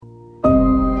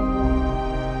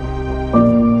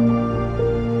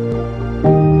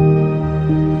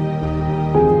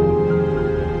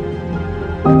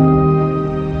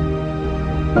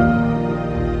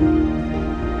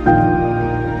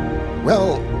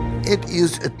It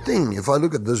is a thing. If I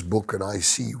look at this book and I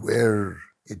see where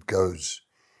it goes,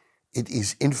 it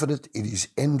is infinite, it is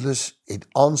endless, it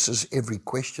answers every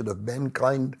question of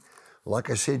mankind. Like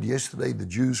I said yesterday, the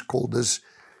Jews called this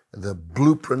the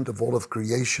blueprint of all of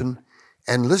creation.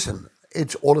 And listen,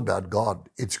 it's all about God.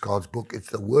 It's God's book. It's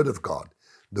the Word of God.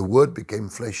 The Word became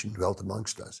flesh and dwelt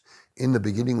amongst us. In the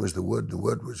beginning was the Word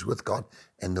was with God,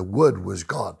 and the Word was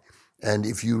God. And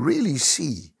if you really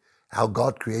see how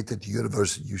God created the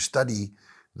universe, you study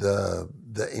the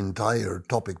entire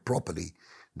topic properly,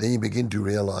 then you begin to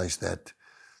realize that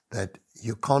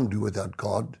you can't do without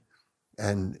God,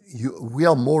 and we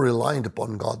are more reliant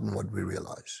upon God than what we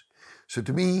realize. So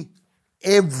to me,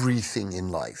 everything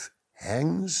in life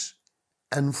hangs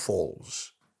and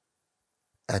falls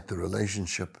at the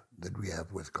relationship that we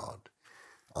have with God.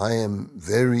 I am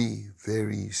very,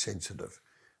 very sensitive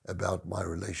about my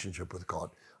relationship with God.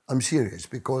 I'm serious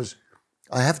because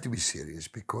I have to be serious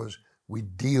because we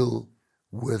deal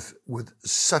with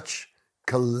such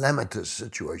calamitous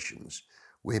situations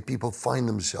where people find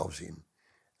themselves in.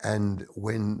 And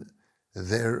when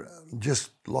they're,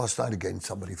 just last night again,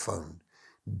 somebody phoned,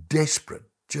 desperate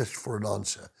just for an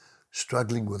answer,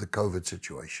 struggling with the COVID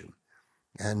situation.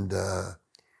 And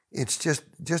it's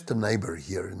just a neighbor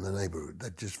here in the neighborhood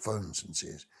that just phones and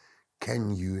says,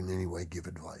 can you in any way give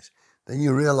advice? Then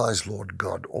you realize, Lord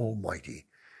God Almighty,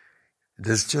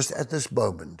 there's just at this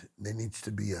moment, there needs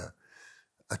to be a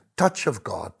touch of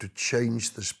God to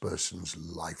change this person's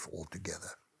life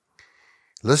altogether.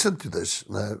 Listen to this.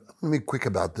 Now, let me be quick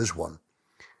about this one.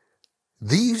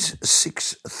 These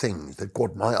 6 things that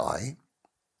caught my eye,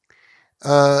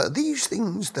 these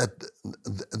 6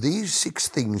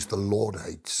 things the Lord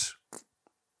hates.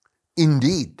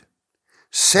 Indeed,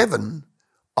 7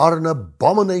 are an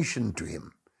abomination to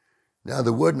him. Now,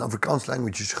 the word in Afrikaans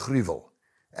language is gruwel,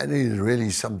 and it is really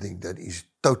something that is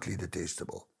totally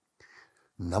detestable.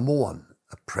 Number 1,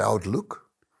 a proud look,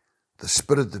 the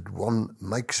spirit that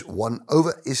makes one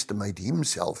overestimate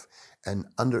himself and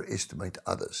underestimate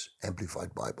others.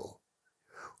 Amplified Bible.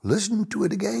 Listen to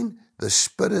it again. The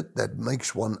spirit that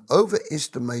makes one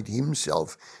overestimate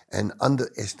himself and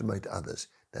underestimate others.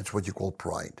 That's what you call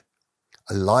pride.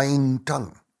 A lying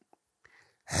tongue.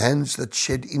 Hands that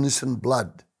shed innocent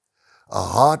blood. A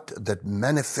heart that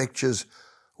manufactures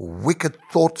wicked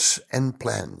thoughts and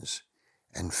plans.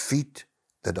 And feet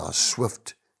that are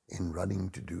swift in running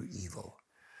to do evil.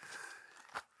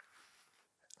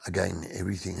 Again,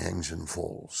 everything hangs and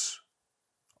falls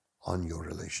on your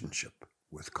relationship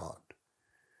with God.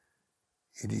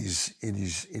 It is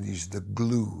the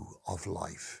glue of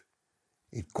life.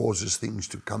 It causes things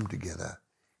to come together.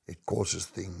 It causes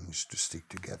things to stick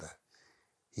together.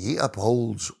 He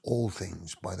upholds all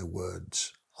things by the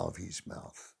words of his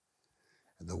mouth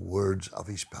and the words of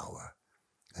his power.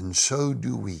 And so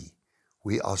do we.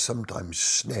 We are sometimes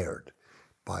snared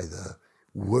by the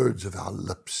words of our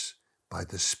lips, by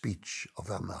the speech of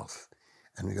our mouth.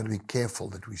 And we've got to be careful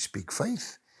that we speak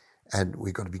faith, and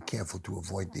we've got to be careful to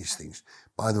avoid these things.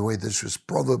 By the way, this was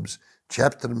Proverbs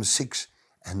chapter number 6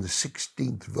 and the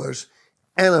 16th verse.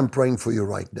 And I'm praying for you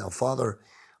right now. Father,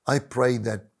 I pray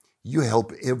that you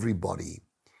help everybody,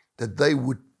 that they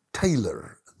would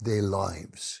tailor their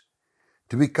lives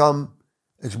to become,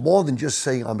 it's more than just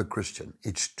saying I'm a Christian.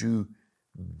 It's to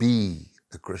be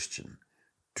a Christian,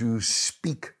 to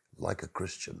speak like a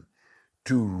Christian,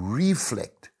 to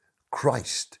reflect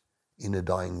Christ in a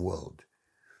dying world.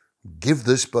 Give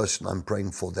this person, I'm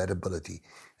praying for, that ability,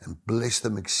 and bless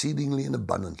them exceedingly and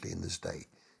abundantly in this day.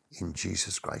 In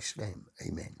Jesus Christ's name,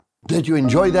 amen. Did you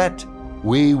enjoy that?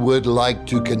 We would like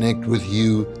to connect with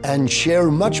you and share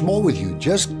much more with you.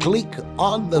 Just click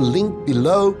on the link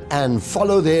below and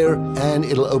follow there, and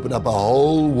it'll open up a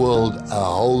whole world, a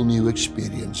whole new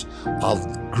experience of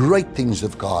great things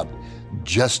of God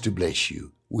just to bless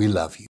you. We love you.